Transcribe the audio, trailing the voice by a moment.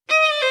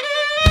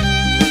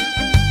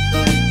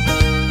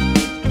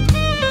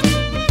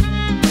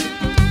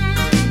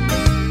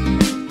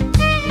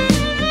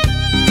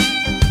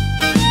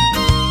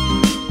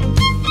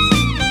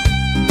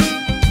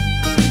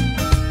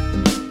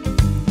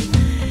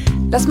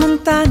Las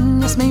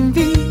montañas me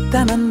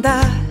invitan a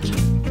andar,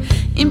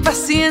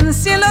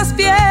 impaciencia en los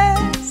pies.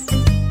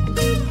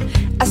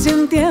 Hace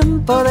un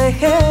tiempo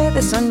dejé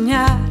de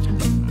soñar,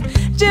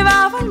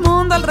 llevaba el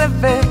mundo al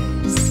revés.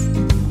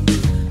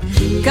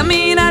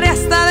 Caminaré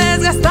hasta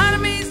desgastar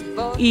mis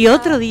botas. Y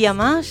otro día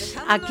más,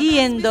 aquí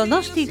en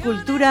Donosti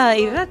Cultura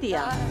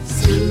Irratia.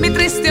 Mi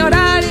triste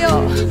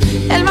horario,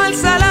 el mal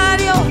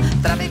salario,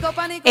 tráfico,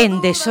 pánico.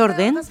 En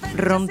Desorden,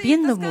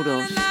 rompiendo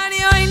muros.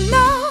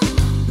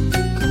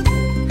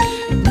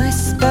 No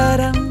es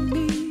para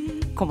mí.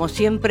 Como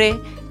siempre,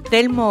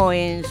 Telmo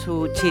en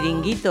su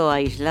chiringuito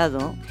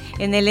aislado,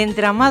 en el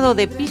entramado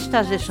de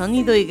pistas de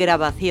sonido y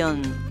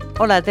grabación.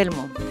 Hola,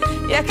 Telmo.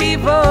 Y aquí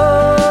voy,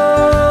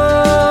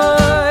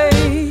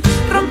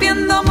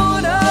 rompiendo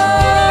muros.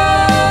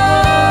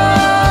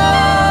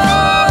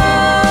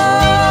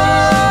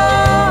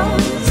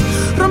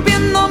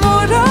 Rompiendo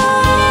muros.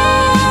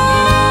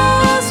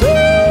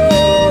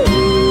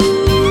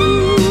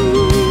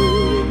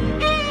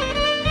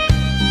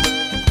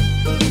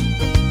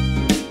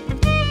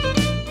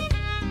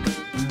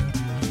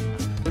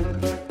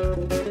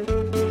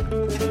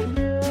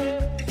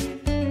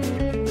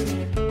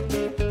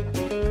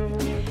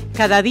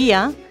 Cada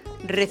día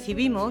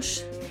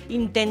recibimos,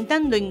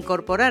 intentando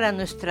incorporar a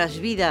nuestras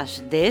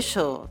vidas, de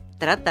eso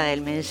trata el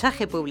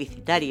mensaje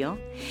publicitario,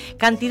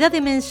 cantidad de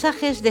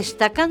mensajes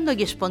destacando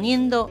y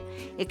exponiendo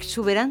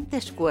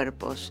exuberantes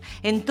cuerpos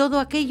en todo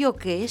aquello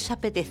que es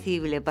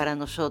apetecible para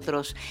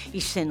nosotros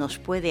y se nos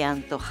puede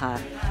antojar.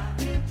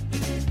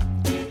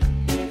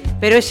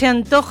 Pero ese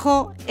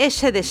antojo,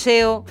 ese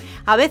deseo,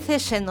 a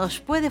veces se nos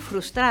puede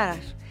frustrar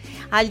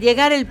al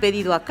llegar el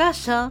pedido a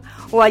casa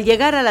o al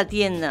llegar a la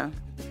tienda.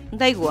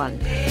 Da igual.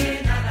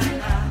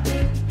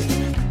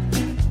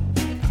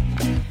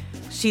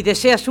 Si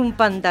deseas un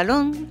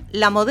pantalón,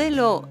 la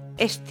modelo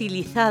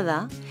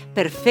estilizada,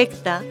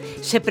 perfecta,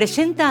 se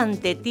presenta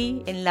ante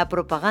ti en la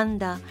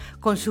propaganda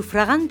con su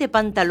fragante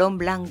pantalón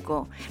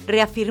blanco,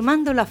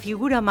 reafirmando la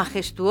figura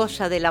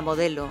majestuosa de la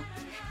modelo.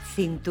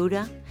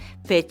 Cintura,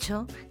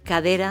 pecho,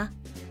 cadera,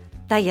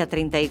 talla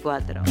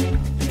 34.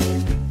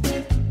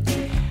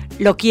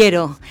 Lo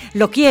quiero,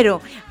 lo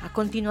quiero. A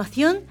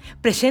continuación,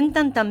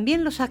 presentan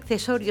también los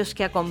accesorios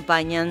que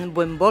acompañan: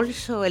 buen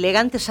bolso,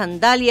 elegantes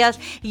sandalias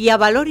y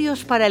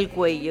abalorios para el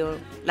cuello,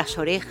 las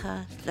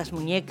orejas, las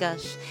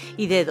muñecas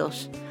y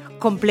dedos.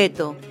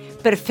 Completo,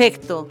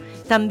 perfecto.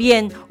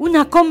 También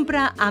una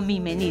compra a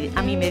mi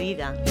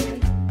medida.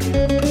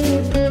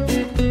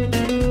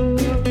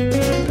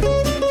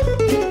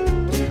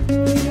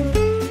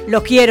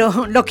 Lo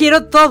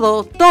quiero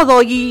todo,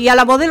 todo, y a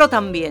la modelo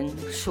también.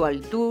 Su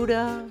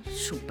altura,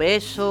 su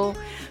peso,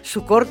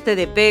 su corte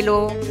de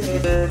pelo.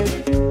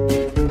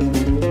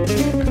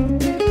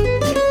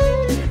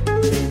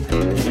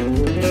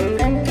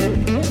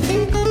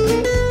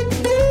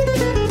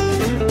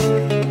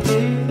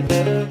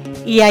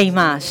 Y hay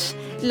más.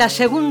 Las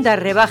segundas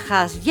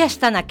rebajas ya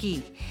están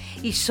aquí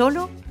y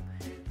solo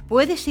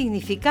puede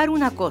significar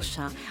una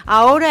cosa: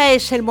 ahora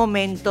es el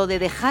momento de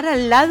dejar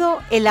al lado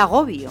el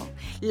agobio,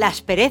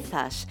 las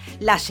perezas,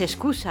 las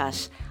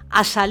excusas,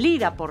 a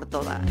salir a por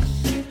todas.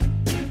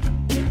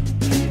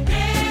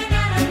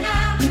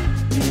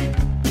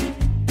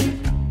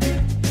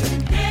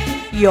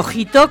 Y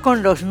ojito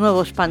con los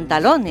nuevos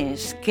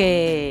pantalones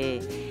que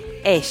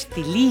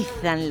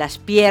estilizan las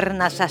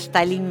piernas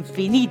hasta el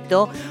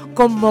infinito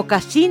con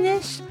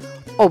mocasines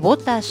o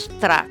botas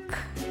track.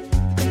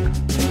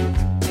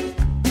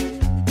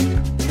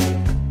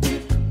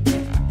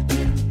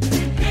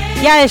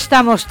 Ya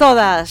estamos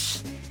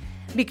todas.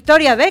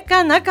 Victoria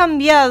Beckham ha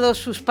cambiado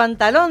sus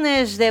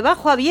pantalones de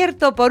bajo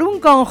abierto por un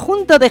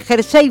conjunto de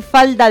jersey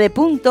falda de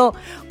punto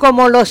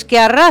como los que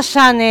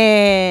arrasan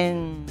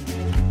en...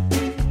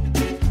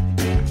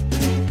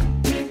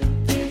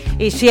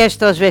 Y si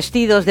estos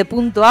vestidos de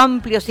punto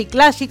amplios y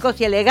clásicos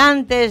y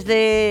elegantes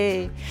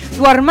de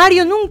tu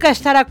armario nunca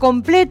estará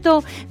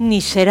completo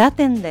ni será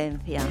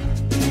tendencia.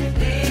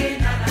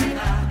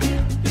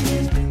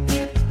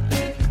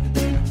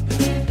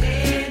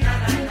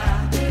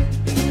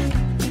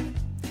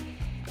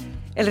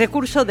 El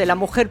recurso de la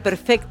mujer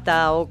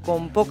perfecta o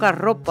con poca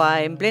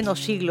ropa en pleno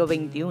siglo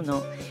XXI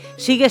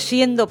sigue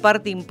siendo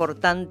parte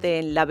importante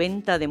en la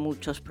venta de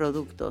muchos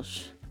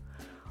productos.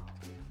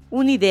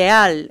 Un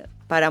ideal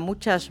para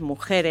muchas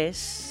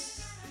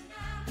mujeres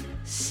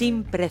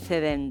sin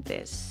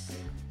precedentes.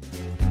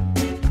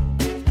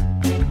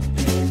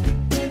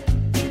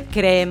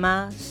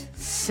 Cremas,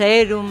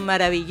 serum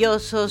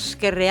maravillosos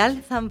que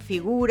realzan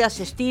figuras,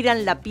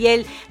 estiran la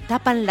piel,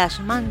 tapan las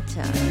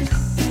manchas.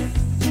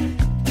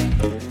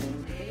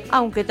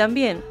 Aunque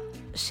también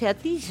se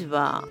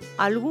atisba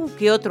algún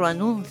que otro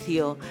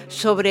anuncio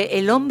sobre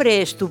el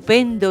hombre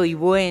estupendo y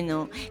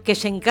bueno que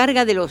se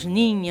encarga de los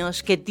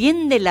niños, que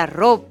tiende la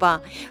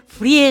ropa,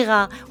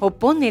 friega o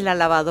pone la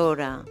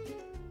lavadora.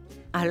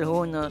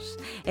 Algunos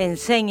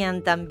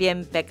enseñan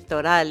también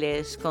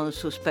pectorales con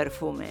sus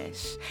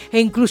perfumes e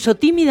incluso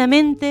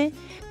tímidamente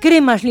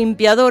cremas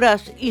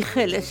limpiadoras y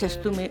geles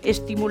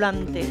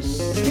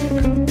estimulantes.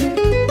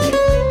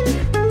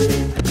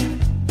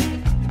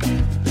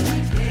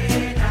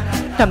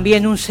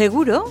 También un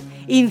seguro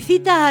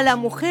incita a la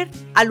mujer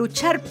a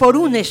luchar por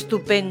un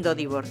estupendo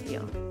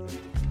divorcio.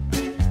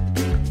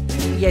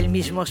 Y el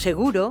mismo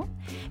seguro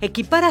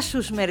equipara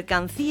sus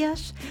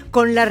mercancías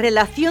con las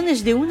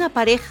relaciones de una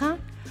pareja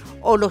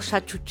o los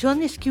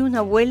achuchones que una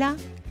abuela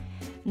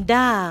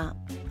da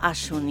a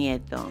su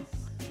nieto.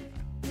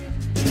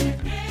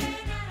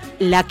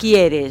 La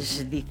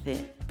quieres,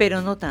 dice,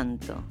 pero no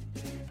tanto.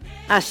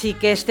 Así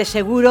que este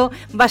seguro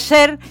va a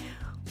ser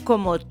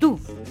como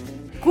tú.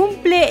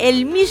 Cumple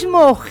el mismo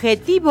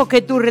objetivo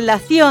que tu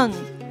relación.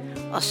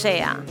 O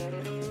sea,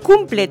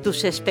 cumple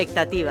tus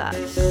expectativas.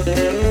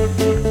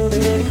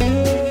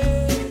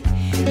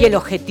 Y el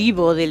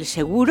objetivo del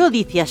seguro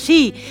dice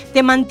así: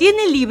 te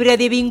mantiene libre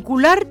de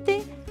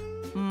vincularte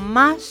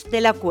más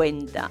de la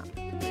cuenta.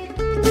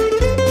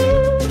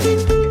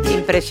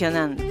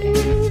 Impresionante.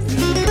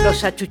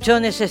 Los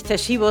achuchones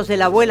excesivos de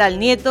la abuela al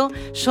nieto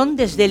son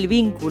desde el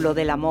vínculo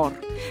del amor.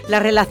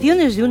 Las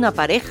relaciones de una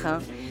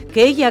pareja,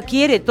 que ella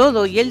quiere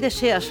todo y él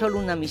desea solo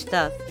una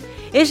amistad,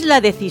 es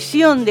la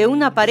decisión de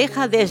una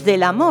pareja desde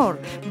el amor,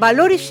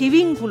 valores y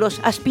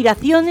vínculos,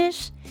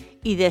 aspiraciones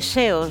y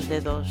deseos de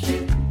dos.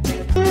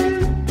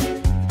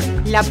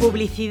 La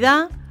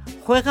publicidad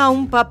juega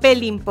un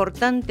papel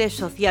importante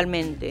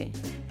socialmente.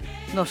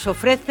 Nos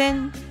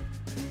ofrecen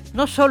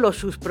no solo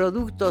sus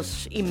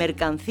productos y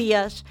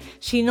mercancías,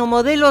 sino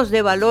modelos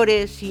de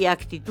valores y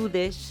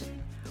actitudes,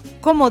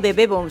 cómo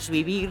debemos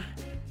vivir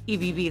y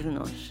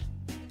vivirnos,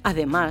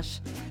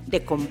 además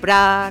de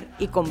comprar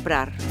y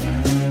comprar.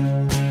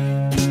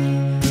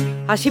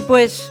 Así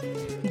pues,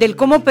 del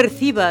cómo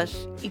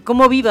percibas y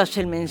cómo vivas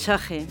el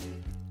mensaje,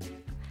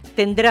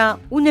 tendrá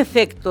un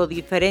efecto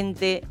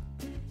diferente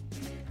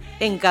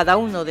en cada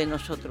uno de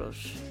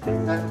nosotros.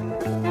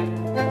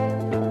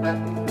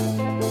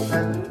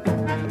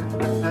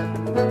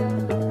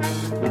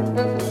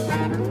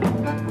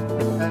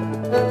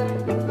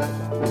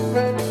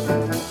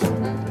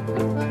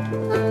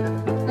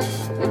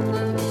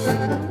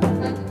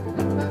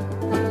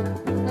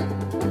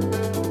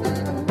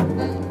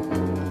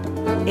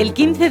 El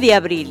 15 de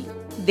abril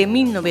de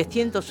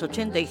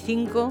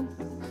 1985,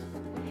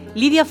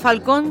 Lidia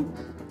Falcón,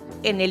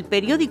 en el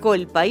periódico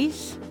El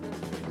País,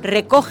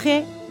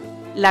 recoge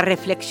la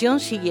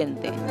reflexión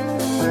siguiente.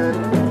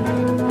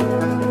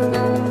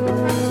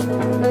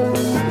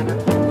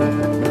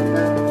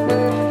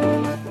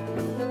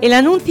 El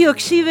anuncio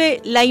exhibe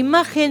la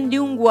imagen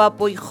de un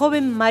guapo y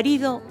joven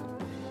marido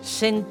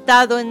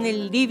sentado en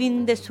el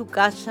living de su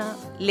casa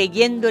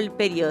leyendo el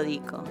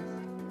periódico,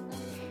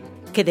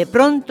 que de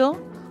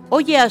pronto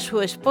oye a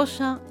su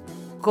esposa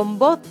con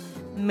voz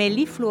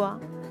meliflua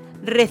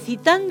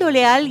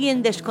recitándole a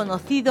alguien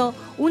desconocido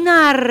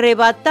una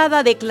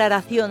arrebatada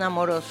declaración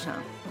amorosa.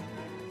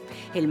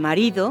 El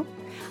marido,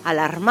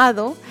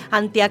 alarmado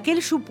ante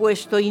aquel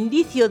supuesto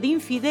indicio de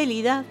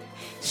infidelidad,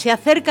 se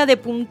acerca de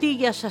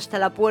puntillas hasta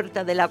la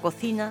puerta de la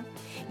cocina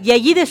y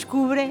allí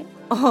descubre,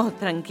 oh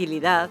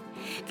tranquilidad,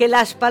 que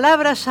las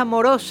palabras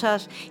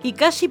amorosas y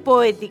casi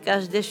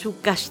poéticas de su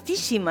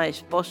castísima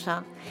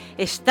esposa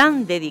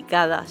están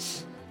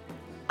dedicadas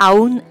a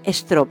un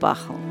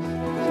estropajo.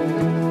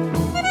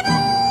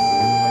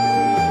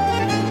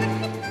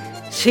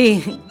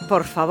 Sí,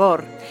 por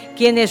favor,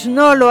 quienes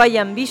no lo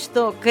hayan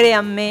visto,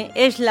 créanme,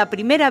 es la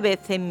primera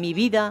vez en mi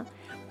vida,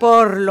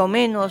 por lo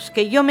menos,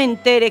 que yo me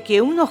entere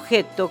que un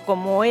objeto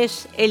como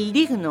es el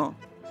digno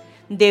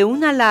de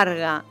una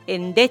larga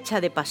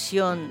endecha de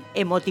pasión,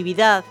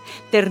 emotividad,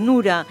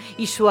 ternura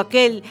y su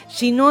aquel,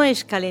 si no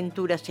es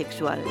calentura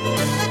sexual.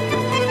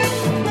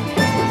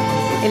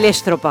 El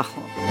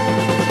estropajo.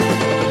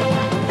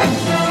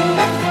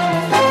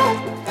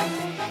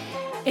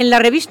 En la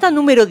revista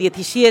número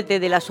 17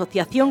 de la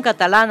Asociación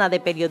Catalana de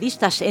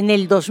Periodistas en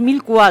el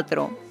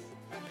 2004,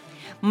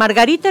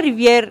 Margarita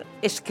Rivière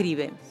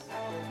escribe: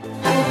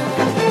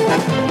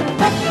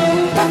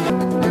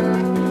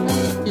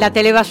 la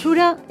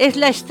telebasura es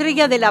la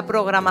estrella de la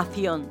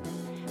programación,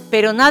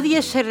 pero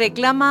nadie se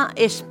reclama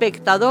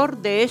espectador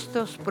de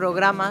estos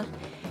programas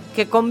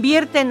que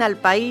convierten al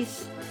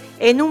país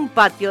en un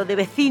patio de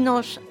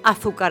vecinos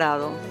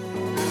azucarado.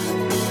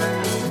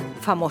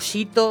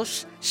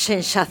 Famositos,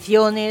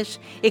 sensaciones,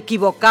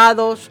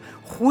 equivocados,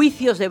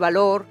 juicios de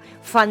valor,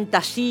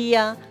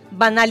 fantasía,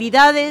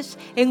 banalidades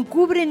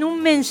encubren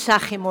un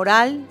mensaje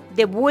moral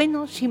de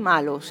buenos y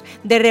malos,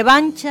 de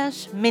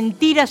revanchas,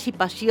 mentiras y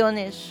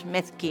pasiones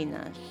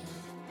mezquinas.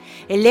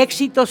 El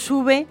éxito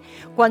sube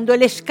cuando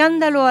el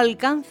escándalo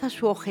alcanza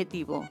su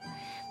objetivo,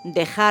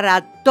 dejar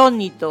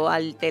atónito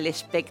al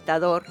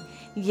telespectador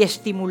y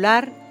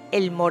estimular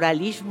el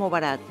moralismo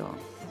barato.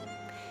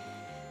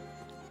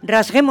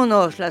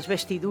 Rasguémonos las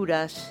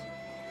vestiduras,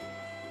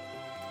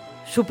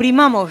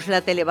 suprimamos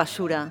la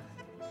telebasura,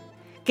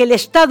 que el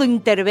Estado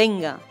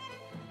intervenga.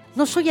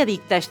 No soy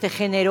adicta a este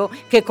género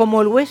que,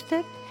 como el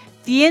western,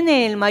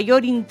 tiene el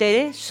mayor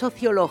interés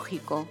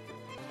sociológico.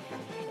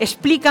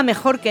 Explica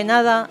mejor que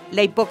nada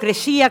la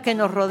hipocresía que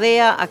nos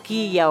rodea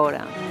aquí y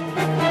ahora.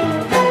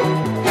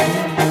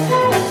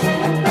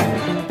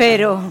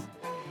 Pero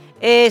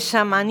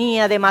esa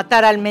manía de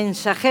matar al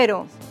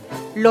mensajero.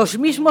 Los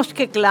mismos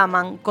que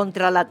claman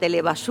contra la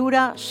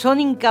telebasura son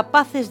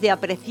incapaces de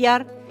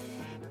apreciar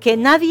que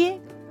nadie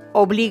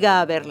obliga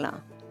a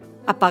verla.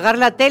 Apagar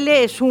la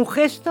tele es un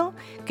gesto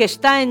que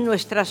está en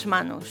nuestras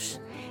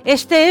manos.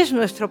 Este es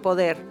nuestro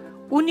poder,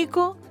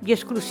 único y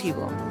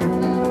exclusivo.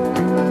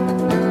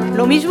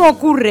 Lo mismo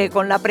ocurre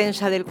con la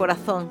prensa del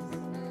corazón.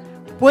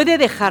 Puede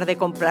dejar de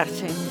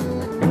comprarse.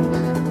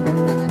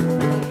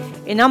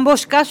 En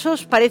ambos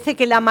casos parece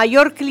que la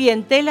mayor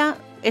clientela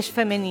es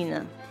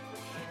femenina.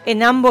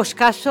 En ambos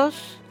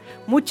casos,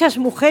 muchas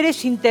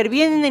mujeres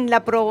intervienen en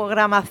la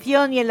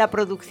programación y en la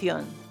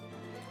producción.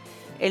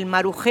 El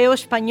marujeo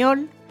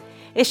español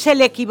es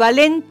el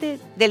equivalente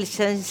del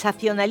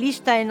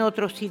sensacionalista en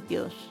otros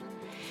sitios.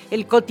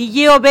 El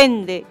cotilleo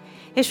vende,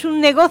 es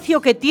un negocio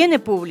que tiene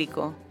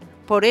público.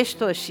 Por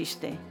esto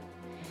existe.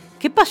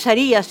 ¿Qué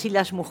pasaría si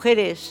las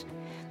mujeres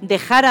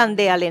dejaran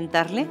de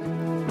alentarle?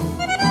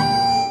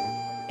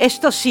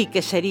 Esto sí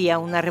que sería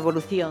una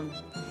revolución.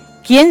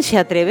 ¿Quién se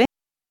atreve?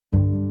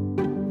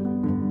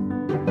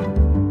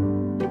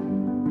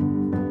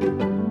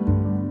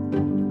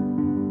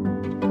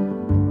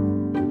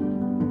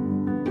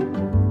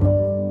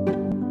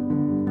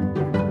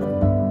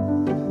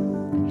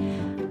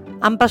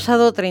 Han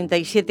pasado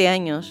 37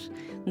 años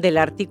del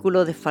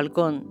artículo de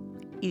Falcón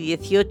y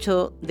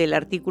 18 del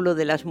artículo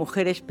de las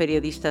mujeres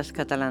periodistas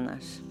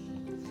catalanas.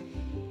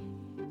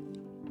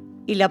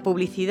 Y la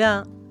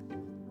publicidad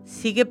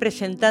sigue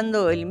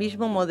presentando el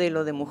mismo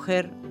modelo de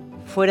mujer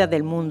fuera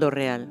del mundo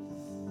real.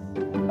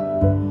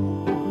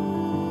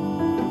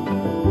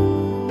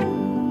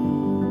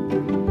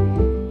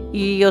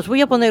 Y os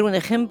voy a poner un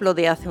ejemplo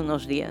de hace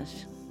unos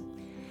días.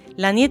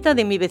 La nieta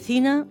de mi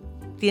vecina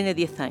tiene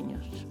 10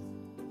 años.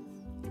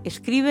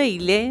 Escribe y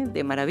lee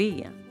de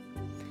maravilla.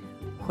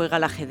 Juega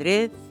al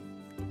ajedrez,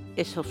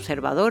 es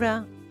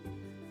observadora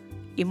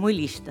y muy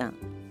lista,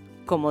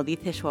 como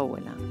dice su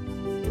abuela.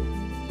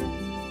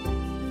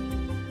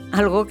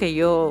 Algo que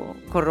yo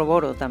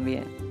corroboro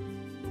también.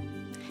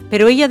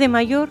 Pero ella de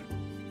mayor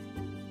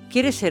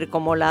quiere ser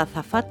como la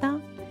azafata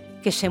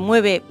que se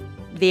mueve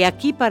de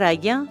aquí para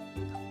allá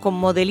con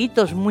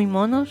modelitos muy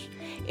monos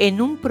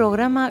en un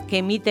programa que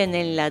emiten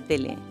en la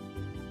tele.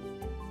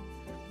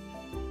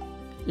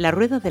 La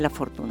rueda de la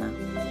fortuna.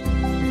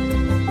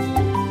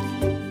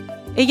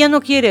 Ella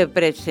no quiere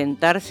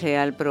presentarse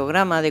al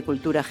programa de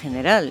cultura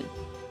general.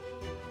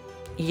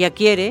 Ella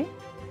quiere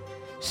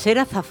ser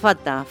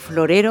azafata,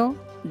 florero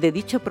de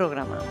dicho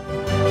programa.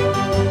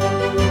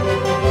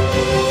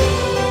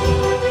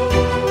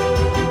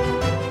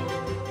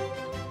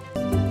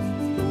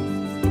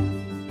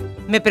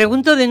 Me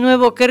pregunto de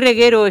nuevo qué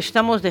reguero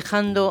estamos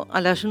dejando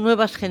a las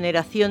nuevas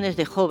generaciones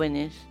de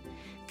jóvenes.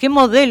 ¿Qué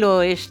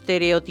modelo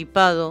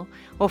estereotipado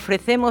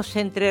ofrecemos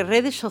entre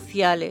redes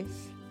sociales,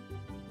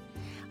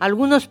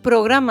 algunos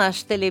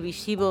programas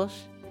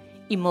televisivos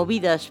y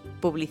movidas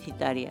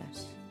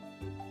publicitarias?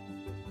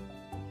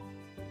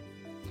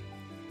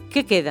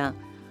 ¿Qué queda?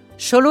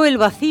 ¿Solo el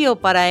vacío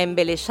para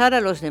embelesar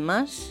a los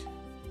demás?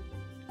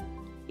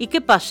 ¿Y qué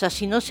pasa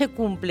si no se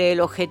cumple el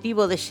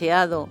objetivo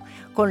deseado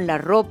con la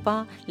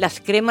ropa, las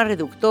cremas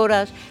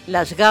reductoras,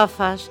 las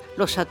gafas,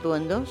 los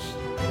atuendos?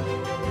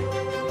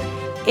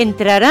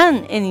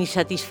 ¿Entrarán en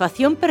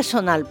insatisfacción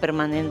personal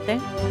permanente?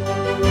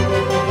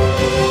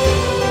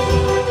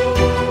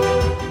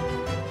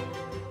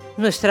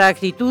 Nuestra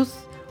actitud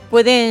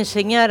puede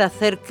enseñar a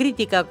hacer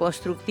crítica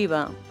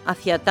constructiva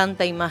hacia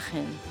tanta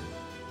imagen.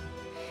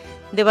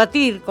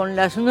 Debatir con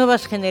las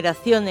nuevas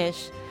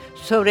generaciones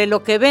sobre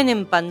lo que ven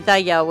en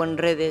pantalla o en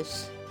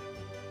redes.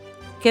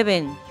 ¿Qué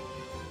ven?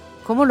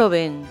 ¿Cómo lo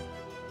ven?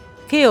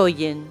 ¿Qué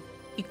oyen?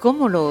 ¿Y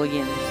cómo lo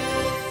oyen?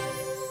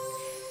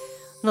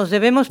 Nos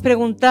debemos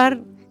preguntar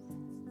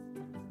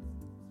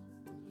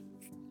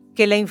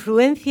que la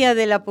influencia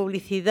de la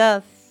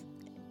publicidad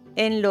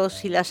en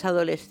los y las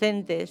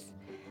adolescentes,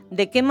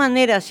 de qué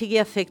manera sigue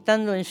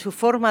afectando en su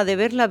forma de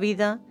ver la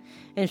vida,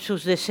 en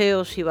sus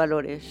deseos y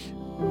valores.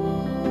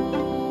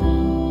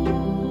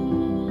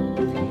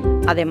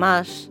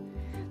 Además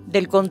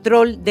del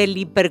control del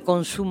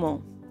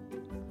hiperconsumo,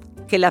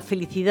 que la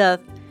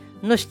felicidad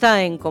no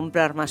está en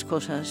comprar más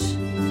cosas.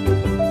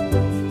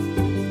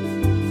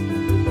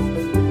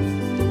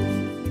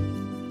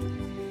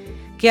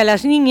 Que a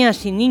las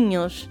niñas y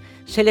niños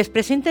se les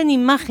presenten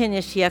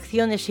imágenes y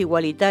acciones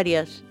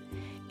igualitarias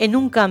en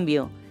un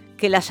cambio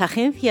que las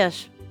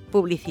agencias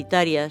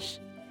publicitarias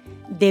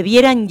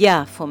debieran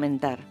ya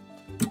fomentar.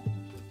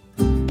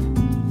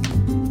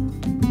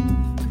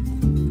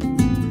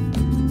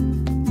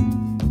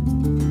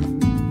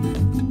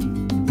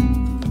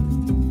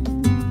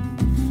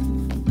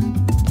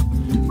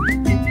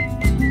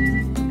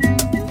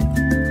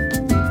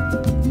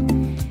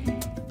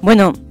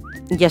 Bueno,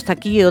 y hasta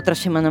aquí otra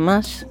semana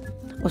más.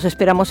 Os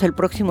esperamos el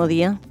próximo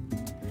día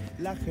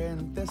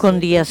con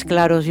días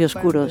claros y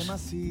oscuros.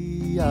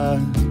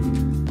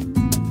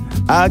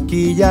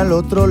 Aquí y al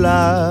otro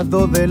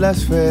lado de la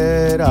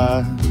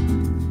esfera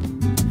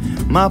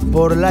más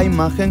por la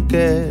imagen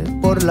que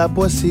por la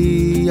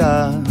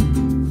poesía,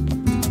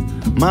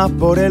 más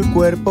por el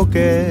cuerpo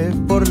que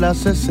por la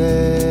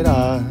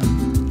cesera.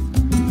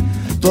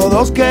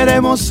 Todos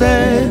queremos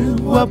ser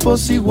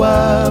guapos y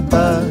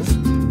guapas,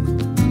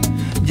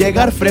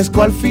 llegar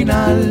fresco al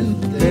final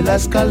de la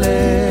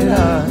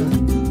escalera.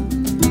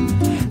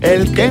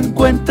 El que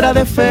encuentra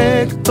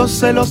defectos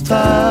se los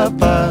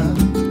tapa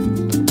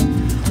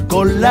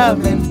con la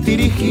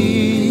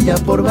mentirijilla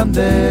por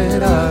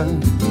bandera.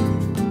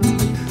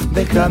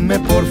 Dejadme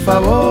por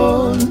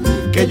favor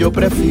que yo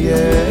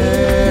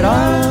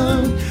prefiera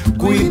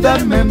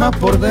cuidarme más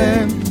por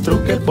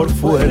dentro que por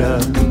fuera.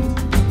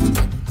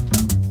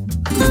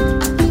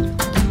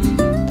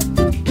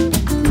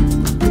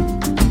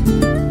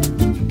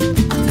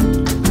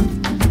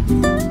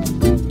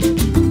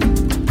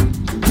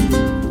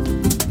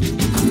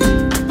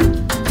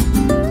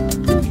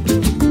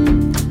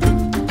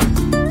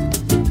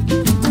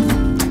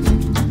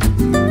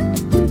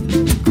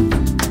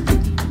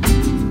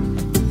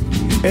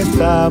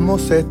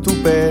 Estamos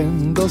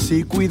estupendos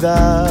y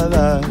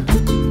cuidadas,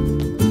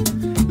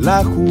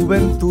 la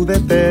juventud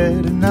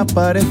eterna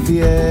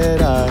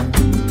pareciera.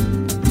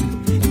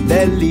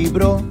 Del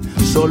libro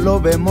solo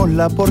vemos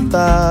la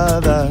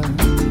portada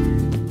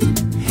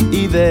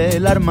y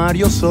del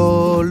armario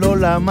solo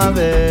la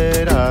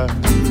madera.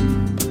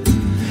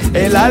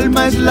 El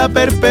alma es la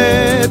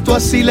perpetua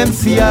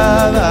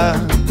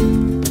silenciada,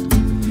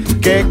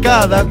 que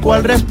cada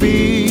cual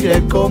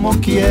respire como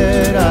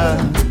quiera.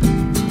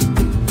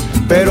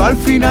 Pero al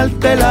final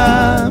te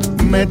la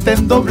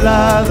meten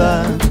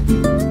doblada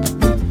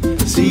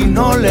si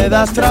no le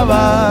das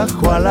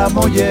trabajo a la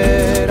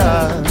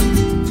mollera.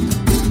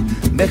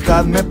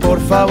 Dejadme por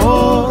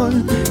favor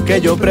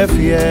que yo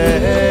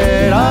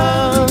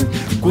prefiera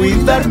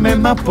cuidarme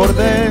más por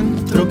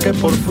dentro que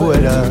por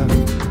fuera.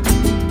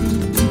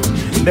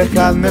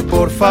 Dejadme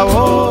por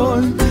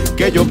favor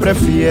que yo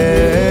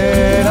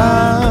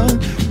prefiera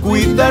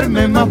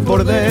cuidarme más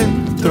por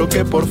dentro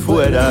que por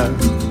fuera.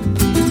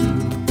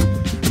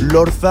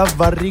 Lorzas,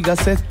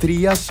 barrigas,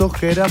 estrías,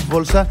 ojeras,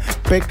 bolsas,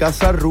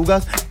 pecas,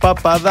 arrugas,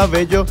 papada,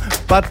 vello,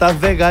 patas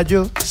de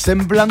gallo,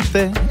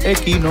 semblante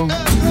equino.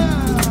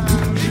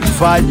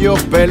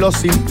 Fallos,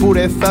 pelos,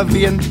 impurezas,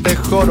 dientes,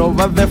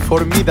 jorobas,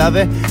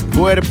 deformidades,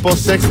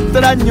 cuerpos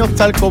extraños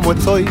tal como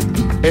estoy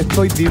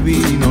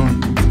divino.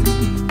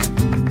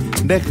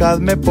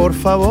 Dejadme por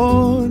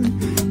favor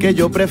que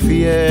yo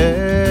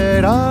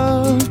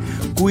prefiera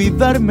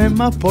cuidarme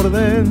más por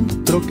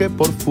dentro que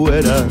por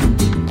fuera.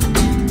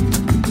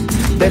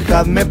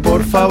 Dejadme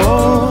por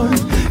favor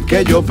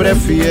que yo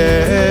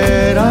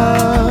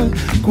prefiera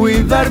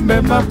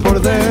cuidarme más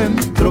por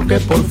dentro que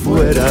por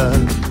fuera.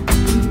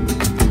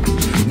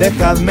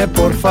 Dejadme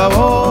por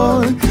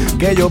favor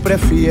que yo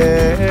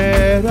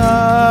prefiera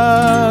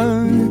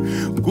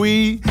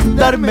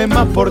cuidarme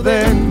más por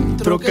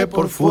dentro que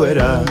por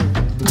fuera.